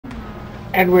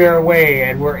And we're away,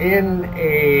 and we're in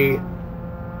a,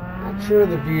 not sure of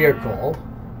the vehicle.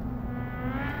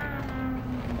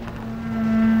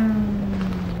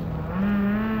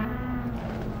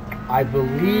 I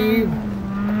believe,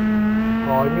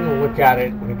 well, I'm going to look at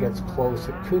it when it gets close.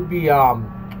 It could be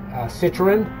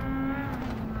Citroen.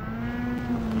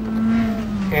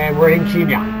 And we're in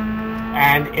Kenya,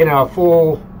 and in a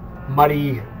full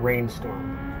muddy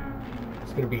rainstorm.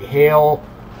 It's going to be hail.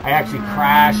 I actually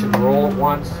crash and roll at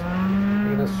once.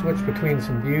 I'm going to switch between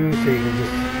some views so you can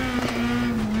just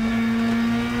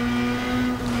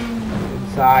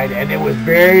inside. And it was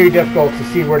very difficult to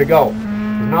see where to go.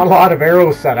 There's not a lot of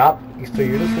arrows set up, so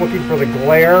you're just looking for the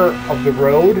glare of the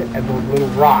road and those little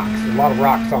rocks. A lot of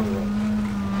rocks on the road.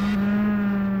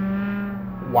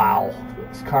 Wow,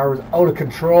 this car was out of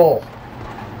control.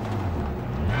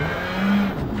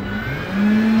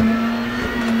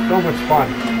 So much fun.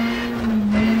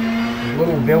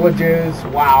 Little villages.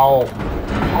 Wow.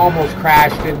 Almost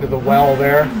crashed into the well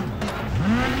there.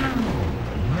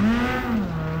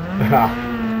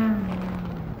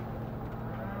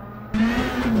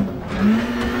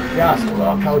 Just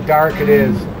look how dark it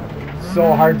is.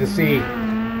 So hard to see.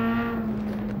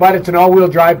 But it's an all-wheel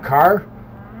drive car.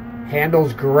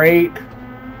 Handles great.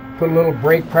 Put a little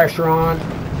brake pressure on.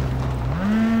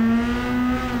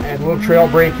 And a little trail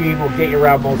braking will get you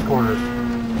around most corners.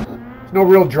 No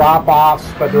real drop-offs,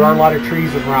 but there are a lot of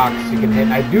trees and rocks you can hit.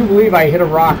 And I do believe I hit a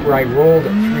rock where I rolled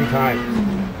it 3 times.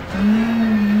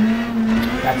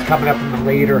 That's coming up in the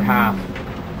later half.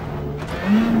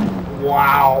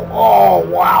 Wow. Oh,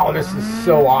 wow. This is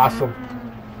so awesome.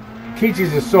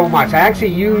 Teaches us so much. I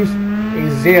actually use a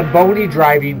Zamboni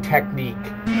driving technique.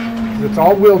 It's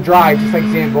all-wheel drive, just like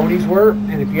Zambonis were.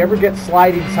 And if you ever get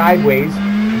sliding sideways,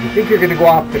 and you think you're going to go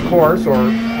off the course or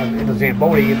in a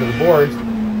Zamboni into the boards,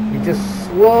 you just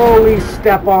slowly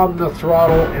step on the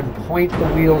throttle and point the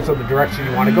wheels in the direction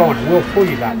you want to go, and it will pull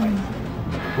you that way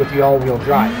with the all-wheel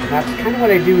drive. And that's kind of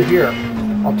what I do here.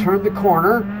 I'll turn the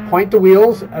corner, point the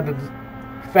wheels, and then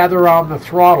feather on the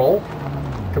throttle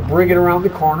to bring it around the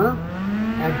corner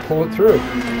and pull it through.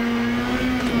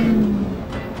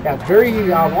 Yeah, very.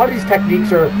 A lot of these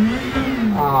techniques are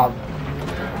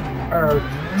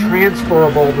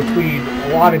transferable between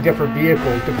a lot of different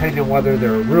vehicles, depending on whether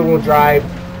they're rear-wheel drive,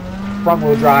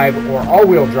 front-wheel drive, or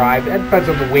all-wheel drive. That depends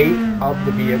on the weight of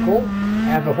the vehicle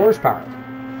and the horsepower.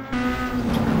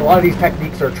 A lot of these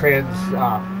techniques are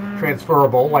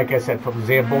transferable, like I said, from a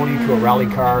Zamboni to a rally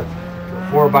car, to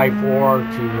a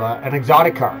 4x4, to an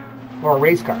exotic car, or a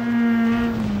race car.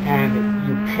 And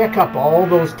you pick up all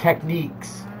those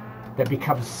techniques that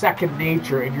become second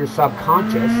nature in your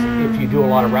subconscious if you do a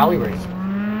lot of rally racing.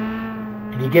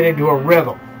 And you get into a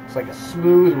rhythm. It's like a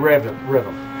smooth rhythm.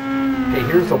 Okay,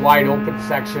 here's the wide open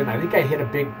section. I think I hit a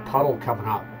big puddle coming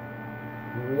up.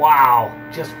 Wow,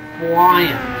 just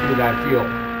flying through that field.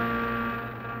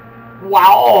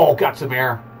 Wow, oh, got some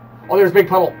air. Oh, there's a big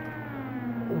puddle.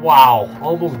 Wow,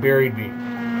 almost buried me.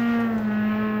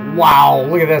 Wow,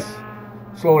 look at this.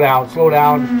 Slow down, slow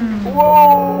down.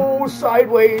 Whoa,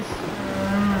 sideways.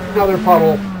 Another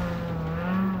puddle.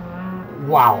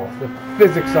 Wow, the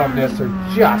physics on this are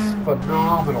just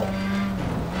phenomenal.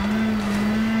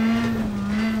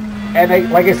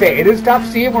 And like I say, it is tough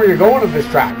seeing where you're going on this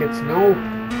track. It's no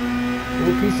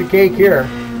piece of cake here.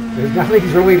 There's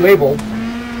nothing's really labeled.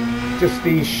 Just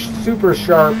these super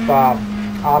sharp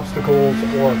obstacles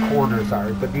or corners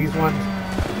are. But these ones,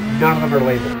 none of them are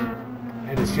labeled.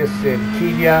 And it's just in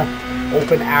Kenya,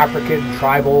 open African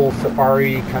tribal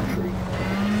safari country.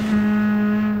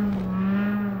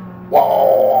 Whoa,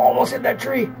 almost hit that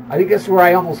tree. I think that's where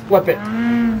I almost flip it.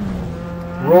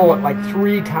 Roll it like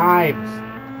 3 times.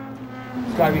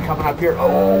 It's got to be coming up here.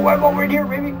 Oh, I'm over here,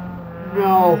 maybe.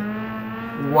 No.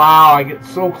 Wow, I get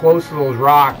so close to those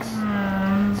rocks.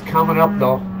 It's coming up,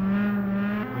 though.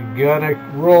 I'm gonna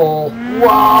roll.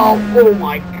 Wow. Oh,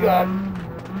 my God.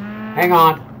 Hang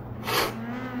on.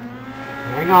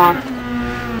 Hang on.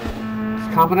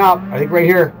 It's coming up. I think right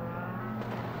here.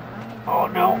 Oh,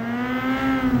 no.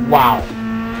 Wow.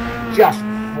 Just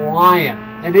flying.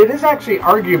 And it is actually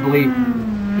arguably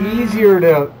easier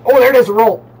to... Oh, there it is.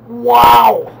 Roll.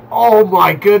 Wow. Oh,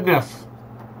 my goodness.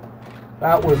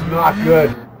 That was not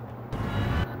good.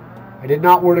 I did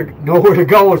not know where to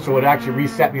go, so it actually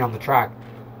reset me on the track.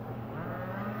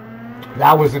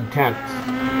 That was intense.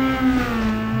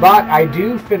 But I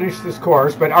do finish this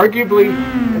course, but arguably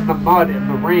in the mud and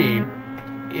the rain,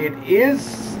 it is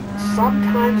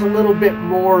sometimes a little bit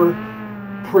more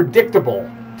predictable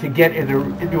to get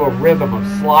into a rhythm of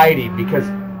sliding because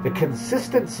the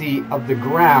consistency of the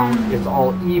ground is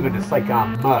all even. It's like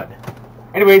mud.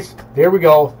 Anyways, there we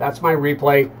go. That's my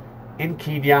replay in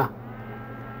Kenya.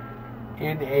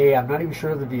 In a, I'm not even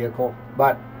sure of the vehicle,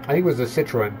 but I think it was a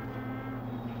Citroen.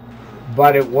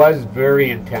 But it was very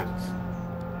intense.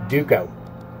 Duke out.